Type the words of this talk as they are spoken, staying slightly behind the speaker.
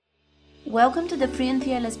Welcome to the Free and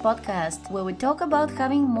Fearless podcast, where we talk about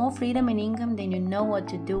having more freedom and income than you know what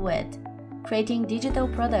to do with, creating digital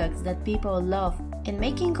products that people love, and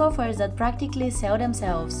making offers that practically sell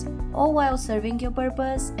themselves, all while serving your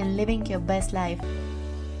purpose and living your best life.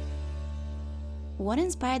 What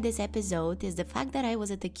inspired this episode is the fact that I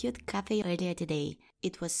was at a cute cafe earlier today.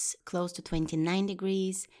 It was close to 29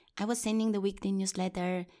 degrees. I was sending the weekly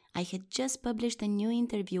newsletter. I had just published a new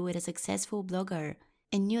interview with a successful blogger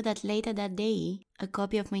and knew that later that day, a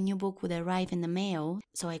copy of my new book would arrive in the mail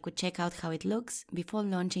so I could check out how it looks before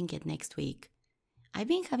launching it next week. I've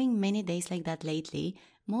been having many days like that lately,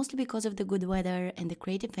 mostly because of the good weather and the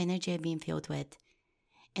creative energy I've been filled with.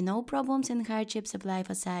 And all problems and hardships of life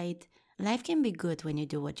aside, life can be good when you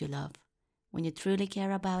do what you love. When you truly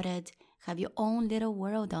care about it, have your own little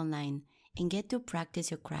world online, and get to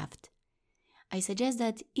practice your craft. I suggest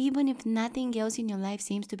that even if nothing else in your life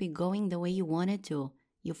seems to be going the way you want it to,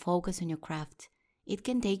 you focus on your craft. It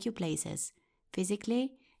can take you places,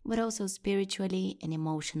 physically, but also spiritually and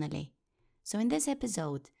emotionally. So in this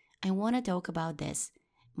episode, I want to talk about this,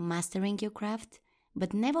 mastering your craft,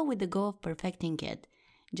 but never with the goal of perfecting it,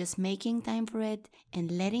 just making time for it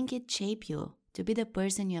and letting it shape you to be the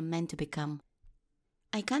person you're meant to become.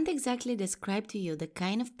 I can't exactly describe to you the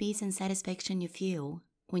kind of peace and satisfaction you feel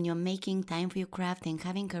when you're making time for your craft and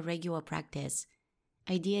having a regular practice,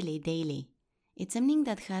 ideally daily. It's something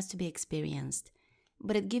that has to be experienced,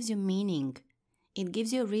 but it gives you meaning. It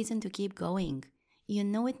gives you a reason to keep going. You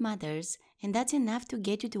know it matters, and that's enough to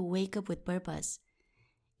get you to wake up with purpose.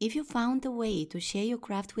 If you found a way to share your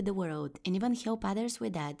craft with the world and even help others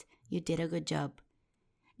with that, you did a good job.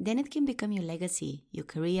 Then it can become your legacy, your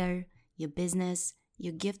career, your business,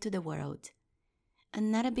 your gift to the world.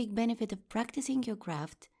 Another big benefit of practicing your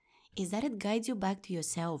craft is that it guides you back to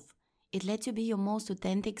yourself. It lets you be your most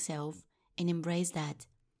authentic self and embrace that.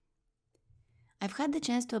 I've had the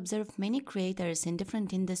chance to observe many creators in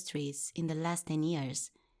different industries in the last 10 years,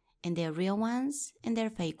 and they're real ones and they're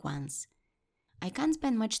fake ones. I can't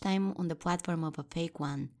spend much time on the platform of a fake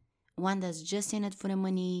one that's just in it for the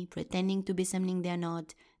money, pretending to be something they're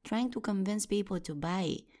not, trying to convince people to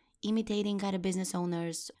buy, imitating other business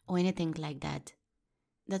owners, or anything like that.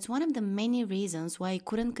 That's one of the many reasons why I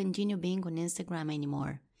couldn't continue being on Instagram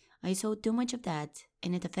anymore. I saw too much of that,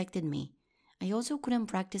 and it affected me. I also couldn't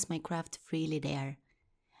practice my craft freely there.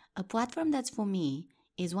 A platform that's for me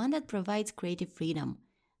is one that provides creative freedom,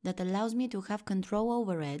 that allows me to have control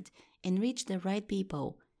over it and reach the right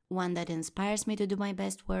people, one that inspires me to do my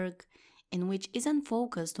best work, and which isn't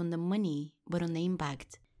focused on the money but on the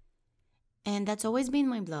impact. And that's always been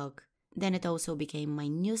my blog. Then it also became my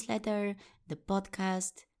newsletter, the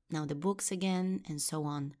podcast, now the books again, and so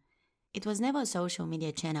on. It was never a social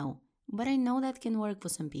media channel, but I know that can work for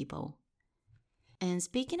some people. And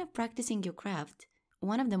speaking of practicing your craft,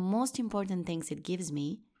 one of the most important things it gives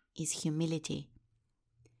me is humility.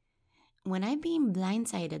 When I've been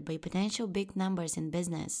blindsided by potential big numbers in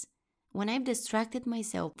business, when I've distracted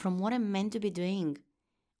myself from what I'm meant to be doing,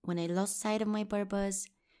 when I lost sight of my purpose,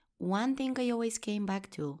 one thing I always came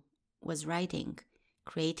back to was writing,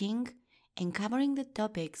 creating, and covering the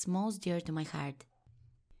topics most dear to my heart.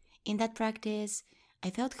 In that practice,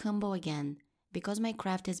 I felt humble again because my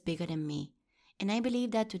craft is bigger than me, and I believe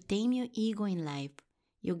that to tame your ego in life,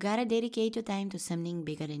 you gotta dedicate your time to something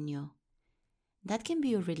bigger than you. That can be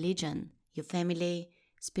your religion, your family,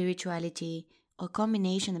 spirituality, or a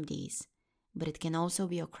combination of these, but it can also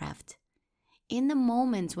be your craft. In the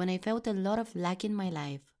moments when I felt a lot of lack in my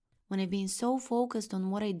life, when I've been so focused on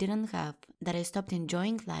what I didn't have that I stopped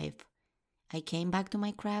enjoying life, I came back to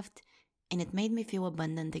my craft and it made me feel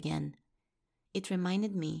abundant again. It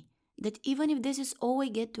reminded me that even if this is all I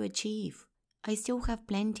get to achieve, I still have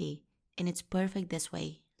plenty and it's perfect this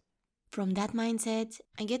way. From that mindset,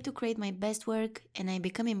 I get to create my best work and I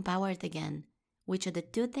become empowered again, which are the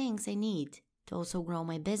two things I need to also grow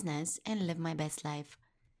my business and live my best life.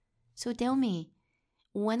 So tell me,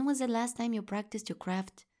 when was the last time you practiced your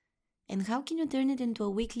craft? And how can you turn it into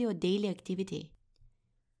a weekly or daily activity?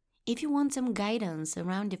 If you want some guidance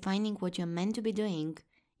around defining what you're meant to be doing,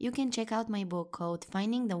 you can check out my book called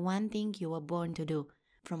Finding the One Thing You Were Born to Do,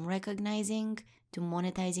 from recognizing to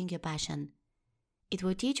monetizing your passion. It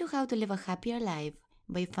will teach you how to live a happier life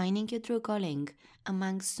by finding your true calling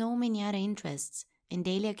among so many other interests and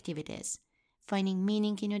daily activities, finding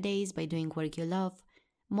meaning in your days by doing work you love,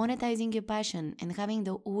 monetizing your passion and having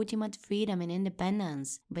the ultimate freedom and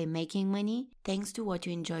independence by making money thanks to what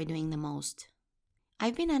you enjoy doing the most.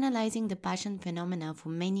 I've been analyzing the passion phenomena for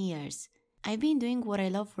many years. I've been doing what I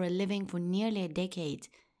love for a living for nearly a decade,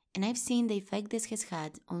 and I've seen the effect this has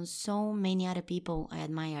had on so many other people I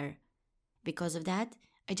admire. Because of that,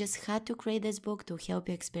 I just had to create this book to help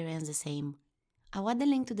you experience the same. I'll add the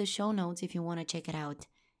link to the show notes if you want to check it out.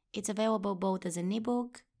 It's available both as an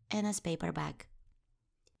ebook and as paperback.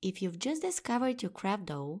 If you've just discovered your craft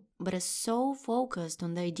though, but are so focused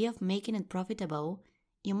on the idea of making it profitable,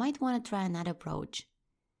 you might want to try another approach.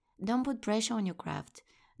 Don't put pressure on your craft.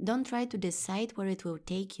 Don't try to decide where it will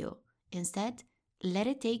take you. Instead, let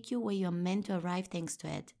it take you where you are meant to arrive thanks to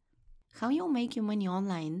it. How you'll make your money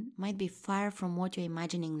online might be far from what you're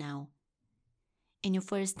imagining now. And your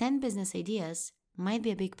first 10 business ideas might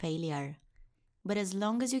be a big failure. But as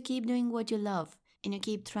long as you keep doing what you love and you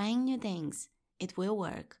keep trying new things, it will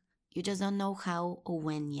work. You just don't know how or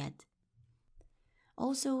when yet.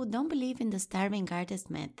 Also, don't believe in the starving artist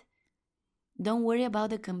myth. Don't worry about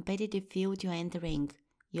the competitive field you're entering,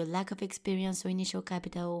 your lack of experience or initial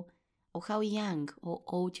capital, or how young or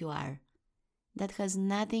old you are. That has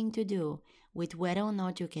nothing to do with whether or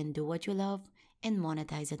not you can do what you love and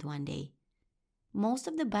monetize it one day. Most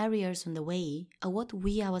of the barriers on the way are what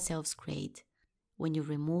we ourselves create. When you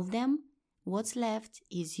remove them, what's left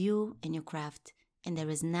is you and your craft, and there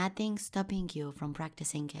is nothing stopping you from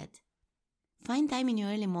practicing it. Find time in your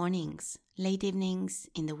early mornings, late evenings,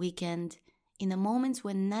 in the weekend, in the moments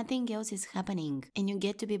when nothing else is happening and you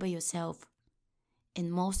get to be by yourself.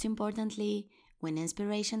 And most importantly, when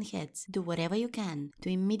inspiration hits, do whatever you can to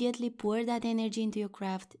immediately pour that energy into your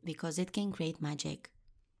craft because it can create magic.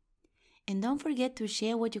 And don't forget to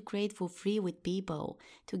share what you create for free with people,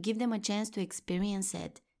 to give them a chance to experience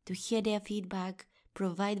it, to hear their feedback,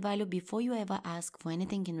 provide value before you ever ask for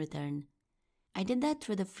anything in return. I did that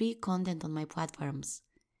through the free content on my platforms.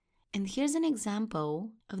 And here's an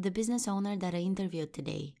example of the business owner that I interviewed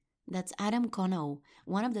today. That's Adam Kono,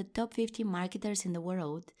 one of the top 50 marketers in the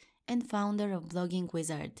world and founder of Blogging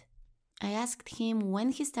Wizard. I asked him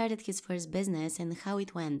when he started his first business and how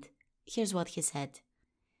it went. Here's what he said.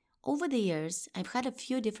 Over the years, I've had a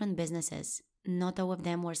few different businesses. Not all of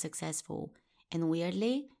them were successful. And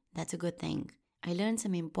weirdly, that's a good thing. I learned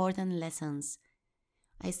some important lessons.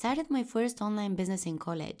 I started my first online business in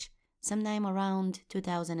college, sometime around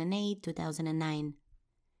 2008, 2009.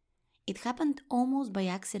 It happened almost by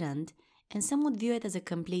accident, and some would view it as a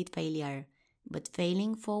complete failure. But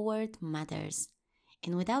failing forward matters.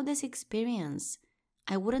 And without this experience,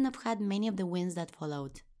 I wouldn't have had many of the wins that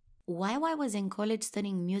followed. While I was in college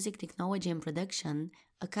studying music technology and production,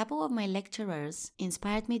 a couple of my lecturers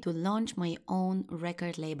inspired me to launch my own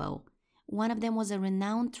record label. One of them was a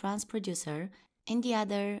renowned trance producer, and the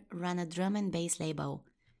other ran a drum and bass label.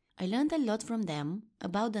 I learned a lot from them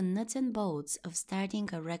about the nuts and bolts of starting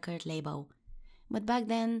a record label. But back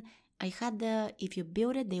then, I had the if you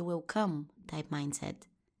build it, they will come type mindset.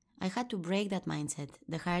 I had to break that mindset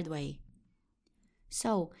the hard way.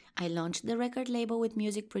 So, I launched the record label with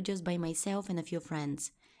music produced by myself and a few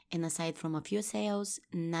friends, and aside from a few sales,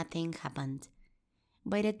 nothing happened.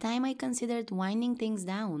 By the time I considered winding things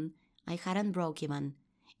down, I hadn't broke even,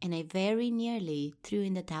 and I very nearly threw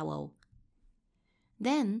in the towel.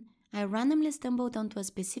 Then, I randomly stumbled onto a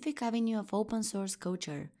specific avenue of open source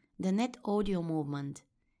culture, the net audio movement.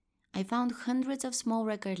 I found hundreds of small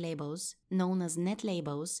record labels, known as net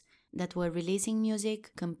labels, that were releasing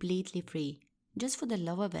music completely free, just for the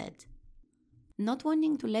love of it. Not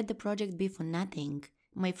wanting to let the project be for nothing,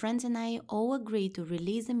 my friends and I all agreed to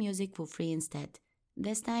release the music for free instead.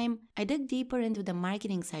 This time, I dug deeper into the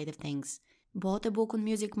marketing side of things, bought a book on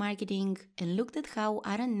music marketing, and looked at how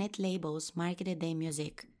other net labels marketed their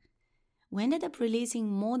music. We ended up releasing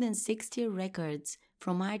more than 60 records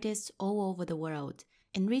from artists all over the world,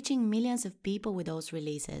 and reaching millions of people with those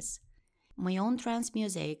releases. My own trance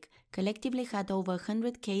music collectively had over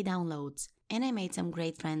 100,000 downloads, and I made some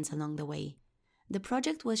great friends along the way. The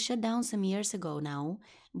project was shut down some years ago now,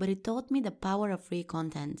 but it taught me the power of free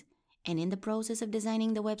content, and in the process of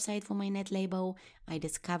designing the website for my net label, I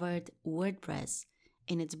discovered WordPress,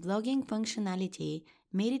 and its blogging functionality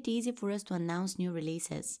made it easy for us to announce new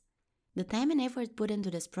releases. The time and effort put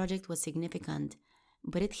into this project was significant,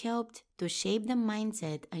 but it helped to shape the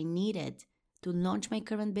mindset I needed to launch my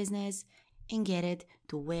current business and get it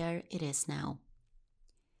to where it is now.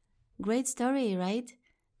 Great story, right?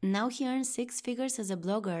 Now he earns 6 figures as a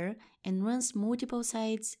blogger and runs multiple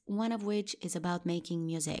sites, one of which is about making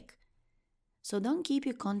music. So don't keep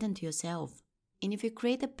your content to yourself. And if you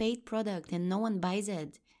create a paid product and no one buys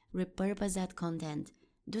it, repurpose that content.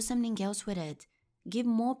 Do something else with it. Give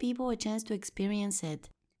more people a chance to experience it.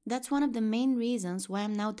 That's one of the main reasons why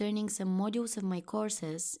I'm now turning some modules of my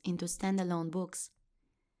courses into standalone books.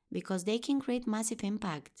 Because they can create massive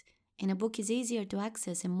impact, and a book is easier to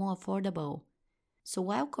access and more affordable. So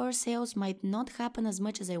while course sales might not happen as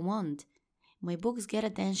much as I want, My books get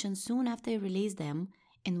attention soon after I release them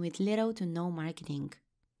and with little to no marketing.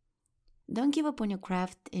 Don't give up on your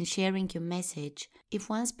craft and sharing your message if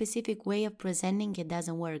one specific way of presenting it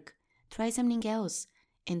doesn't work. Try something else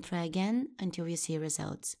and try again until you see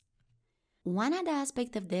results. One other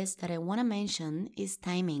aspect of this that I want to mention is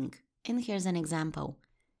timing, and here's an example.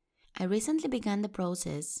 I recently began the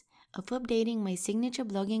process of updating my signature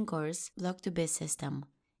blogging course, Blog2Biz system.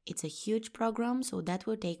 It's a huge program, so that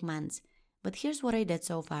will take months, but here's what I did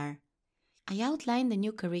so far. I outlined the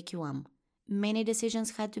new curriculum. Many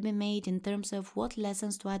decisions had to be made in terms of what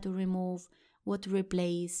lessons to add to remove, what to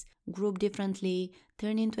replace, group differently,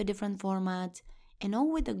 turn into a different format, and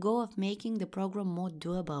all with the goal of making the program more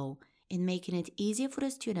doable and making it easier for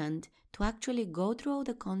a student to actually go through all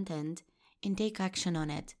the content and take action on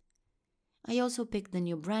it. I also picked the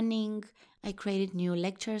new branding, I created new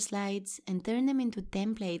lecture slides and turned them into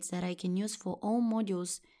templates that I can use for all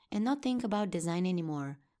modules and not think about design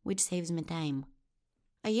anymore, which saves me time.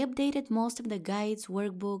 I updated most of the guides,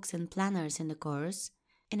 workbooks and planners in the course,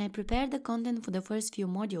 and I prepared the content for the first few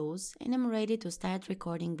modules and I'm ready to start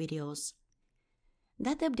recording videos.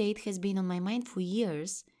 That update has been on my mind for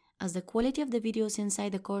years, as the quality of the videos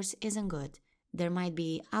inside the course isn't good. There might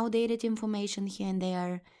be outdated information here and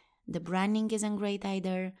there, the branding isn't great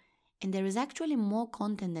either, and there is actually more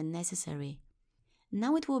content than necessary.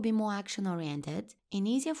 Now it will be more action-oriented and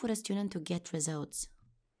easier for a student to get results.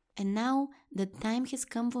 And now the time has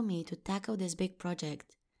come for me to tackle this big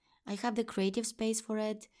project. I have the creative space for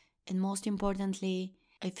it, and most importantly,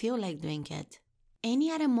 I feel like doing it.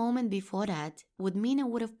 Any other moment before that would mean I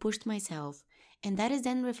would have pushed myself, and that is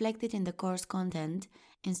then reflected in the course content,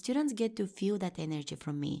 and students get to feel that energy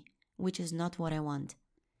from me, which is not what I want.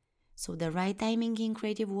 So the right timing in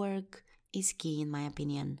creative work is key in my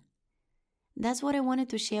opinion. That's what I wanted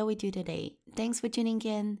to share with you today. Thanks for tuning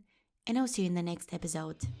in, and I'll see you in the next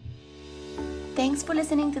episode. Thanks for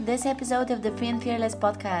listening to this episode of the Free and Fearless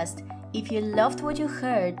podcast. If you loved what you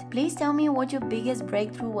heard, please tell me what your biggest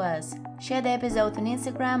breakthrough was. Share the episode on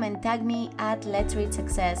Instagram and tag me at Let's Reach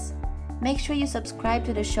Success. Make sure you subscribe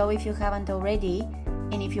to the show if you haven't already,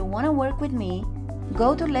 and if you want to work with me,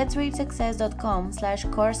 go to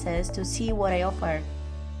letsreachsuccess.com/courses to see what I offer.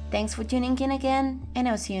 Thanks for tuning in again, and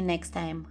I'll see you next time.